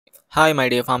Hi, my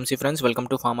dear pharmacy friends. Welcome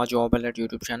to Pharmajobalertwatsaplink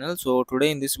YouTube channel. So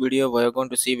today in this video, we are going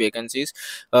to see vacancies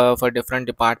for different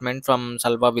department from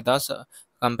Salva Vidas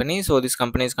company. So this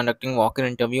company is conducting walk-in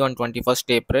interview on 21st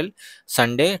April,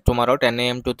 Sunday, tomorrow, 10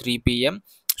 a.m. to 3 p.m.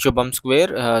 Shubham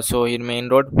Square. So in Main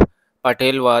Road,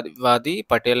 Wadi,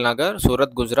 Patel Nagar,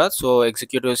 Surat, Gujarat. So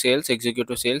executive sales,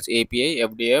 API,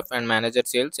 FDF, and manager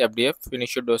sales, FDF,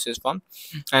 finished doses form,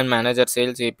 and manager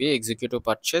sales, API, executive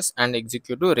purchase, and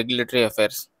executive regulatory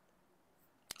affairs.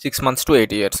 6 months to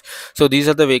 8 years. So these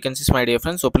are the vacancies, my dear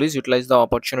friends. So please utilize the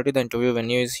opportunity. The interview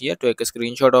venue is here. To take a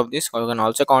screenshot of this, you can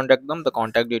also contact them. The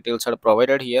contact details are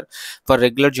provided here. For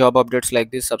regular job updates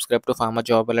like this, subscribe to Pharma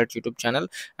Job Alert YouTube channel,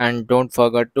 and don't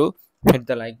forget to hit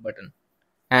the like button.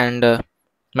 And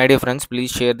my dear friends, please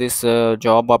share this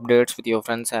job updates with your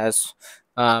friends, as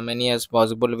many as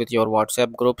possible, with your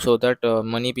WhatsApp group, so that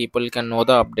many people can know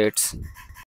the updates.